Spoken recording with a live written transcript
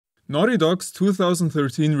Naughty Dog's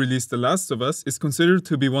 2013 release The Last of Us is considered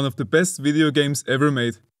to be one of the best video games ever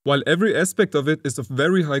made. While every aspect of it is of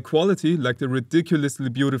very high quality, like the ridiculously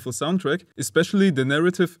beautiful soundtrack, especially the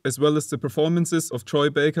narrative as well as the performances of Troy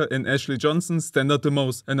Baker and Ashley Johnson stand out the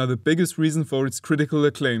most and are the biggest reason for its critical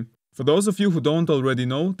acclaim. For those of you who don't already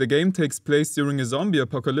know, the game takes place during a zombie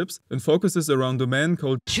apocalypse and focuses around a man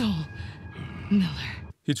called Joel Miller.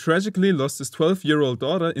 He tragically lost his 12-year-old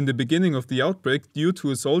daughter in the beginning of the outbreak due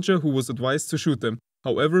to a soldier who was advised to shoot them.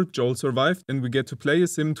 However, Joel survived and we get to play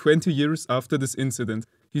as him 20 years after this incident.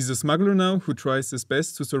 He's a smuggler now who tries his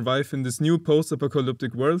best to survive in this new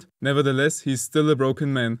post-apocalyptic world. Nevertheless, he's still a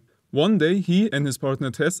broken man. One day, he and his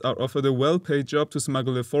partner Tess are offered a well-paid job to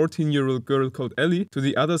smuggle a 14-year-old girl called Ellie to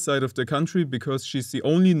the other side of the country because she's the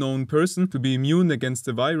only known person to be immune against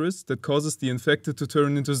the virus that causes the infected to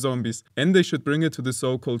turn into zombies, and they should bring it to the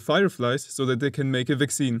so-called fireflies so that they can make a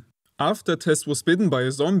vaccine. After Tess was bitten by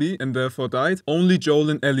a zombie and therefore died, only Joel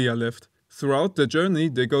and Ellie are left. Throughout their journey,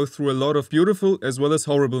 they go through a lot of beautiful as well as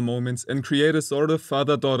horrible moments and create a sort of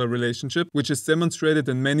father-daughter relationship, which is demonstrated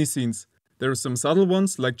in many scenes. There are some subtle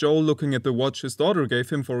ones, like Joel looking at the watch his daughter gave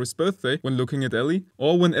him for his birthday when looking at Ellie,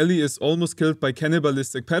 or when Ellie is almost killed by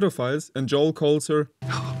cannibalistic pedophiles and Joel calls her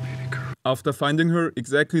 "Oh, baby girl," after finding her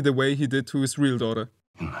exactly the way he did to his real daughter.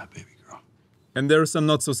 "My baby girl." And there are some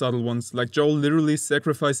not so subtle ones, like Joel literally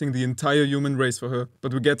sacrificing the entire human race for her,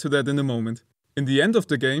 but we get to that in a moment. In the end of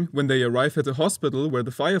the game, when they arrive at the hospital where the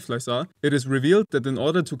fireflies are, it is revealed that in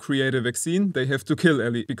order to create a vaccine, they have to kill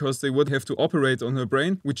Ellie, because they would have to operate on her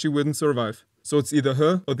brain, which she wouldn't survive. So it's either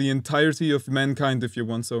her or the entirety of mankind if you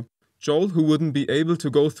want so. Joel, who wouldn't be able to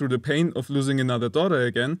go through the pain of losing another daughter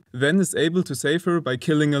again, then is able to save her by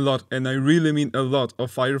killing a lot, and I really mean a lot,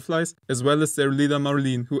 of fireflies, as well as their leader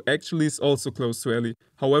Marlene, who actually is also close to Ellie.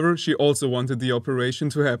 However, she also wanted the operation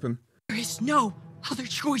to happen. There is no other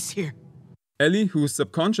choice here. Ellie, who is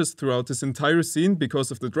subconscious throughout this entire scene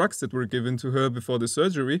because of the drugs that were given to her before the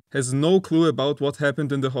surgery, has no clue about what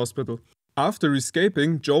happened in the hospital. After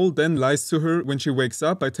escaping, Joel then lies to her when she wakes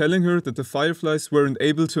up by telling her that the fireflies weren't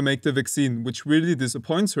able to make the vaccine, which really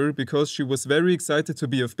disappoints her because she was very excited to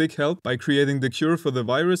be of big help by creating the cure for the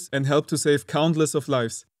virus and help to save countless of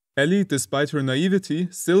lives. Ellie, despite her naivety,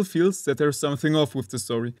 still feels that there's something off with the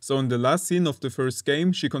story, so in the last scene of the first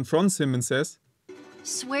game, she confronts him and says,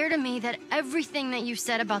 "Swear to me that everything that you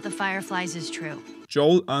said about the fireflies is true."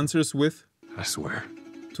 Joel answers with, "I swear."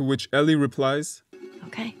 To which Ellie replies,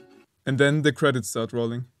 "Okay." and then the credits start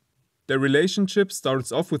rolling. Their relationship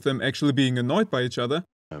starts off with them actually being annoyed by each other,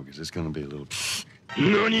 Because it's gonna be a little.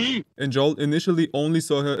 NANI?! and Joel initially only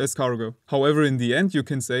saw her as cargo. However, in the end you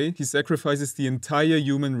can say he sacrifices the entire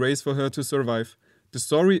human race for her to survive. The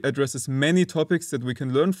story addresses many topics that we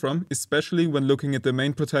can learn from, especially when looking at the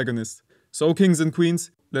main protagonist. So kings and queens,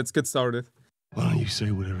 let's get started. Why don't you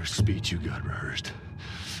say whatever speech you got rehearsed?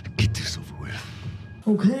 Get this over with.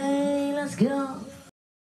 Okay, let's go.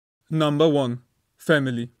 Number 1.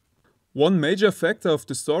 Family. One major factor of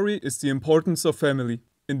the story is the importance of family.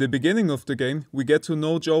 In the beginning of the game, we get to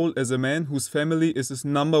know Joel as a man whose family is his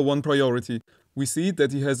number 1 priority. We see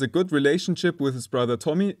that he has a good relationship with his brother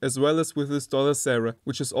Tommy as well as with his daughter Sarah,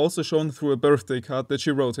 which is also shown through a birthday card that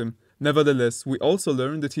she wrote him. Nevertheless, we also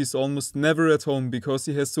learn that he's almost never at home because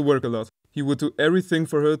he has to work a lot. He would do everything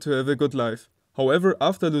for her to have a good life. However,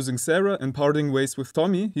 after losing Sarah and parting ways with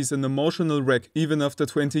Tommy, he's an emotional wreck even after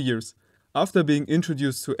 20 years. After being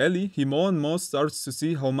introduced to Ellie, he more and more starts to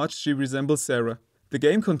see how much she resembles Sarah. The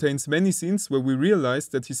game contains many scenes where we realize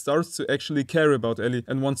that he starts to actually care about Ellie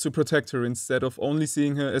and wants to protect her instead of only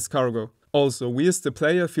seeing her as cargo. Also, we as the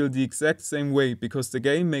player feel the exact same way because the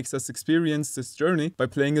game makes us experience this journey by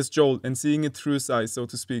playing as Joel and seeing it through his eyes, so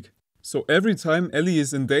to speak. So every time Ellie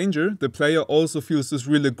is in danger, the player also feels this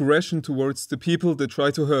real aggression towards the people that try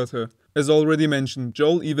to hurt her. As already mentioned,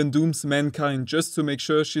 Joel even dooms mankind just to make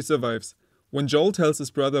sure she survives. When Joel tells his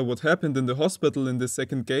brother what happened in the hospital in the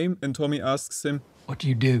second game and Tommy asks him, What do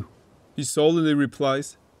you do? he solely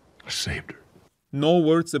replies, I saved her. no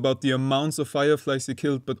words about the amounts of fireflies he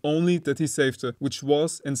killed, but only that he saved her, which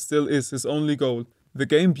was and still is his only goal. The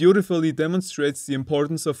game beautifully demonstrates the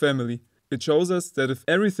importance of family. It shows us that if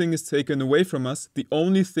everything is taken away from us, the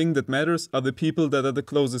only thing that matters are the people that are the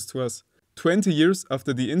closest to us. 20 years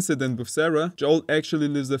after the incident with Sarah, Joel actually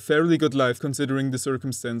lives a fairly good life considering the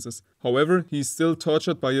circumstances. However, he is still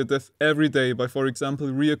tortured by her death every day by, for example,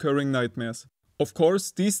 reoccurring nightmares. Of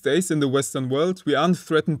course, these days in the Western world, we aren't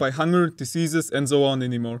threatened by hunger, diseases and so on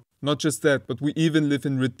anymore. Not just that, but we even live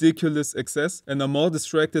in ridiculous excess and are more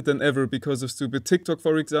distracted than ever because of stupid TikTok,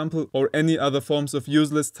 for example, or any other forms of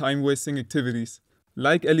useless time-wasting activities.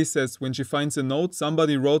 Like Ellie says when she finds a note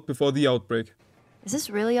somebody wrote before the outbreak. Is this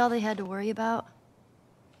really all they had to worry about?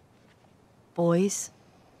 Boys,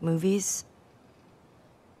 movies,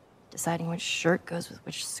 deciding which shirt goes with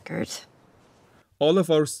which skirt. All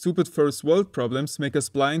of our stupid first world problems make us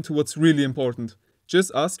blind to what's really important.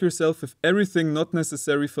 Just ask yourself, if everything not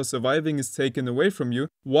necessary for surviving is taken away from you,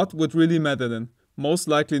 what would really matter then? Most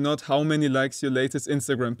likely not how many likes your latest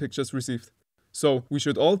Instagram pictures received. So, we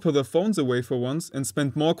should all put our phones away for once and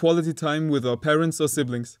spend more quality time with our parents or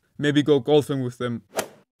siblings. Maybe go golfing with them.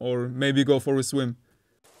 Or maybe go for a swim.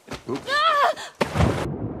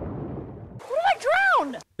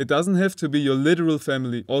 It doesn't have to be your literal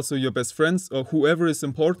family, also your best friends or whoever is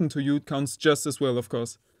important to you counts just as well, of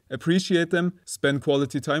course. Appreciate them, spend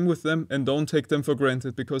quality time with them, and don't take them for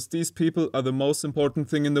granted, because these people are the most important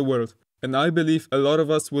thing in the world. And I believe a lot of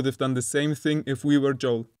us would have done the same thing if we were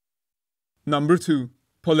Joel. Number 2.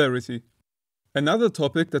 Polarity. Another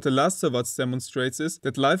topic that The Last of Us demonstrates is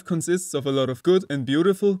that life consists of a lot of good and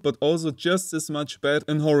beautiful, but also just as much bad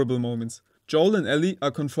and horrible moments. Joel and Ellie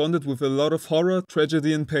are confronted with a lot of horror,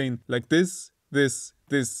 tragedy and pain, like this,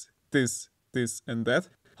 and that.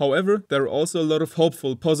 However, there are also a lot of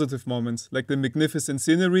hopeful, positive moments, like the magnificent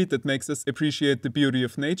scenery that makes us appreciate the beauty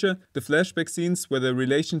of nature, the flashback scenes where their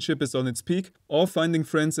relationship is on its peak, or finding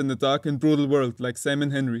friends in a dark and brutal world, like Sam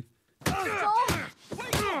and Henry.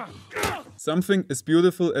 Something as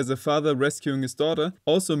beautiful as a father rescuing his daughter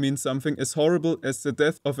also means something as horrible as the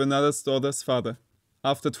death of another daughter's father.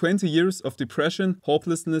 After 20 years of depression,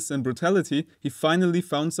 hopelessness and brutality, he finally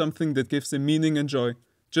found something that gives him meaning and joy.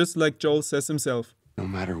 Just like Joel says himself. No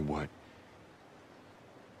matter what,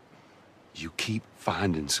 you keep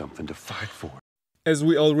finding something to fight for. As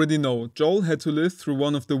we already know, Joel had to live through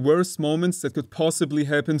one of the worst moments that could possibly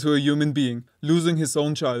happen to a human being, losing his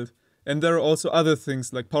own child. And there are also other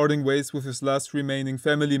things like parting ways with his last remaining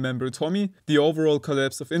family member Tommy, the overall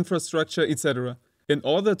collapse of infrastructure, etc. In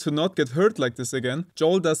order to not get hurt like this again,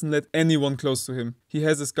 Joel doesn't let anyone close to him. He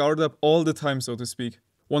has his guard up all the time, so to speak.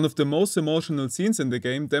 One of the most emotional scenes in the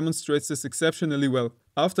game demonstrates this exceptionally well.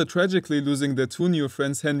 After tragically losing their two new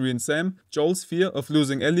friends Henry and Sam, Joel's fear of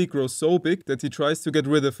losing Ellie grows so big that he tries to get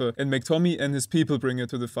rid of her and make Tommy and his people bring her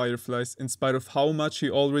to the Fireflies, in spite of how much he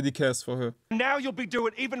already cares for her. Now you'll be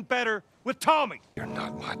doing even better with Tommy. You're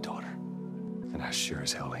not my daughter, and I sure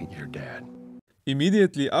as hell ain't your dad.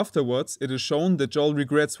 Immediately afterwards, it is shown that Joel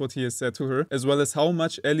regrets what he has said to her, as well as how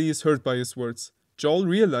much Ellie is hurt by his words. Joel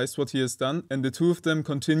realized what he has done, and the two of them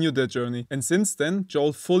continue their journey. And since then,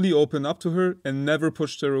 Joel fully opened up to her and never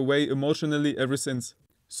pushed her away emotionally ever since.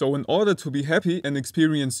 So in order to be happy and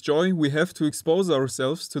experience joy, we have to expose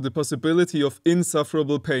ourselves to the possibility of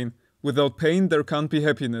insufferable pain. Without pain, there can't be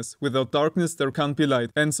happiness. Without darkness, there can't be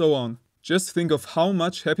light, and so on. Just think of how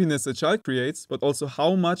much happiness a child creates, but also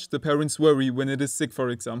how much the parents worry when it is sick, for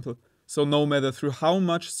example. So no matter through how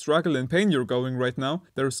much struggle and pain you're going right now,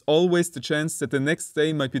 there's always the chance that the next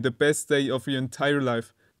day might be the best day of your entire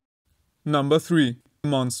life. Number 3.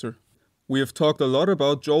 Monster. We have talked a lot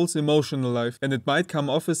about Joel's emotional life, and it might come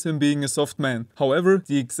off as him being a soft man. However,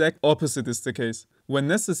 the exact opposite is the case. When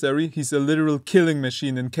necessary, he's a literal killing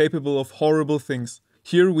machine and capable of horrible things.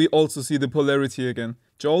 Here we also see the polarity again.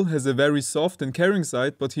 Joel has a very soft and caring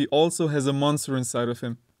side, but he also has a monster inside of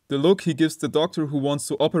him. The look he gives the doctor who wants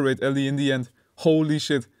to operate Ellie in the end. Holy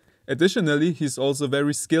shit. Additionally, he's also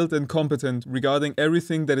very skilled and competent regarding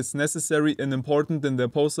everything that is necessary and important in their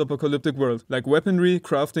post-apocalyptic world, like weaponry,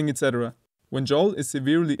 crafting, etc. When Joel is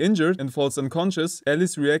severely injured and falls unconscious,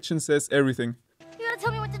 Ellie's reaction says everything. You gotta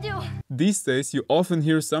tell me what to do. These days, you often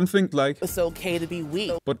hear something like, It's okay to be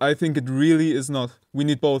weak. but I think it really is not. We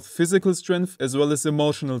need both physical strength as well as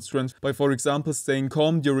emotional strength by, for example, staying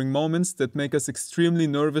calm during moments that make us extremely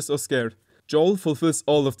nervous or scared. Joel fulfills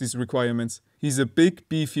all of these requirements. He's a big,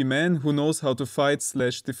 beefy man who knows how to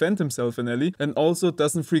fight/defend himself in Ellie, and also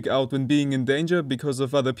doesn't freak out when being in danger because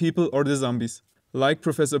of other people or the zombies. Like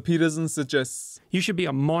Professor Peterson suggests. You should be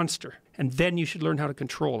a monster, and then you should learn how to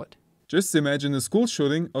control it. Just imagine a school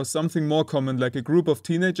shooting or something more common like a group of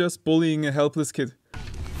teenagers bullying a helpless kid.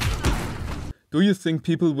 Do you think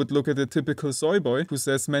people would look at a typical soy boy who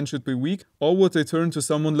says men should be weak, or would they turn to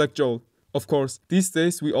someone like Joel? Of course, these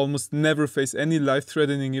days we almost never face any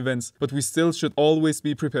life-threatening events, but we still should always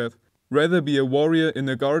be prepared. Rather be a warrior in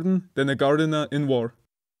a garden than a gardener in war.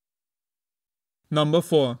 Number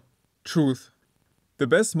 4. Truth. The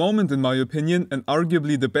best moment in my opinion, and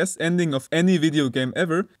arguably the best ending of any video game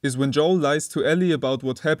ever, is when Joel lies to Ellie about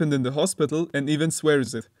what happened in the hospital and even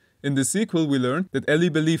swears it. In the sequel, we learn that Ellie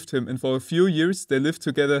believed him, and for a few years they lived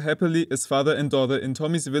together happily as father and daughter in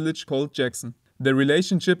Tommy's village called Jackson. Their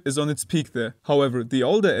relationship is on its peak there. However, the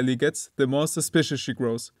older Ellie gets, the more suspicious she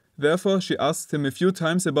grows. Therefore, she asked him a few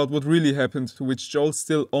times about what really happened, to which Joel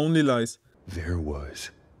still only lies. There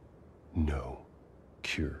was no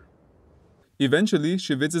cure. Eventually,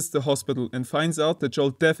 she visits the hospital and finds out that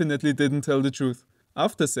Joel definitely didn't tell the truth.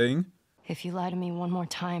 After saying, If you lie to me one more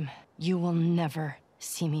time, you will never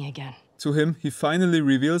see me again. To him, he finally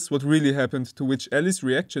reveals what really happened, to which Ellie's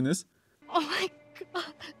reaction is, Oh my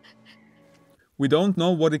god. we don't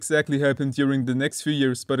know what exactly happened during the next few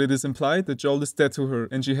years, but it is implied that Joel is dead to her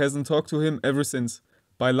and she hasn't talked to him ever since.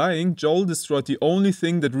 By lying, Joel destroyed the only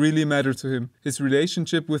thing that really mattered to him, his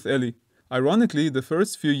relationship with Ellie. Ironically, the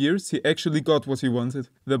first few years he actually got what he wanted.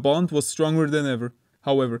 The bond was stronger than ever.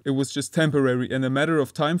 However, it was just temporary and a matter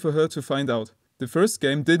of time for her to find out. The first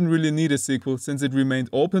game didn't really need a sequel since it remained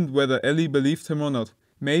open whether Ellie believed him or not.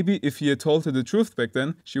 Maybe if he had told her the truth back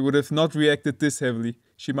then, she would have not reacted this heavily.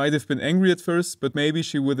 She might have been angry at first, but maybe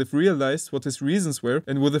she would have realized what his reasons were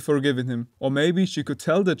and would have forgiven him. Or maybe she could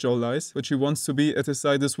tell that Joel lies, but she wants to be at his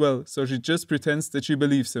side as well, so she just pretends that she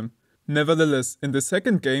believes him. Nevertheless, in the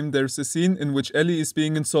second game there's a scene in which Ellie is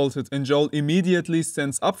being insulted and Joel immediately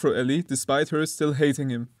stands up for Ellie despite her still hating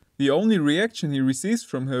him. The only reaction he receives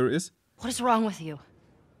from her is, What is wrong with you?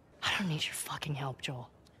 I don't need your fucking help, Joel.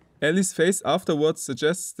 Ellie's face afterwards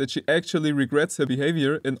suggests that she actually regrets her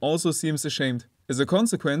behavior and also seems ashamed. As a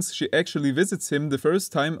consequence, she actually visits him the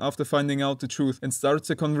first time after finding out the truth and starts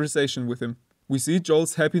a conversation with him. We see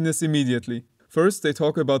Joel's happiness immediately. First, they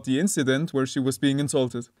talk about the incident where she was being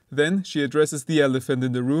insulted. Then, she addresses the elephant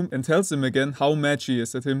in the room and tells him again how mad she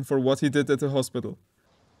is at him for what he did at the hospital.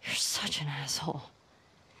 You're such an asshole.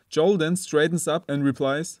 Joel then straightens up and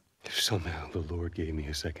replies, If somehow the Lord gave me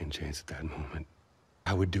a second chance at that moment,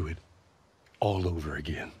 I would do it all over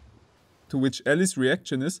again. to which Ellie's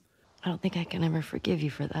reaction is, I don't think I can ever forgive you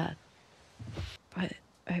for that. But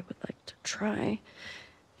I would like to try.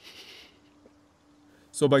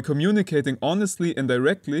 So by communicating honestly and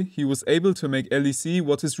directly, he was able to make Ellie see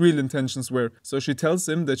what his real intentions were, so she tells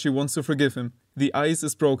him that she wants to forgive him. The ice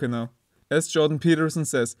is broken now. As Jordan Peterson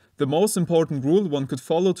says, the most important rule one could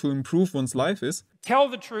follow to improve one's life is, Tell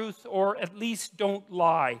the truth, or at least don't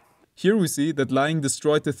lie. here we see that lying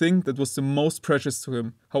destroyed the thing that was the most precious to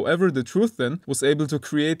him. However, the truth then was able to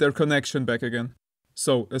create their connection back again.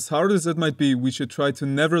 So, as hard as it might be, we should try to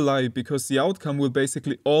never lie because the outcome will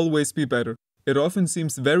basically always be better. It often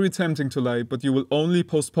seems very tempting to lie, but you will only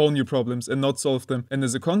postpone your problems and not solve them, and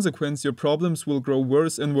as a consequence, your problems will grow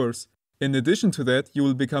worse and worse. In addition to that, you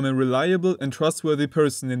will become a reliable and trustworthy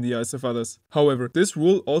person in the eyes of others. However, this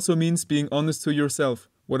rule also means being honest to yourself.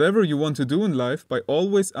 Whatever you want to do in life, by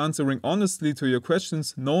always answering honestly to your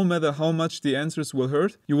questions, no matter how much the answers will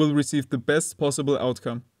hurt, you will receive the best possible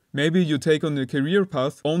outcome. Maybe you take on a career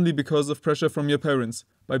path only because of pressure from your parents.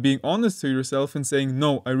 By being honest to yourself and saying,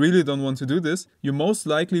 no, I really don't want to do this, you most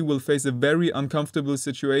likely will face a very uncomfortable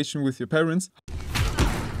situation with your parents.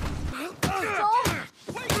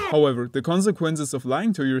 However, the consequences of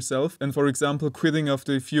lying to yourself and, for example, quitting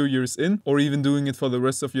after a few years in, or even doing it for the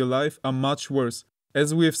rest of your life, are much worse.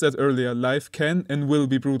 As we have said earlier, life can and will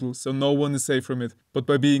be brutal, so no one is safe from it. But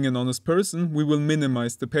by being an honest person, we will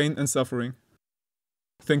minimize the pain and suffering.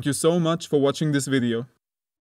 Thank you so much for watching this video.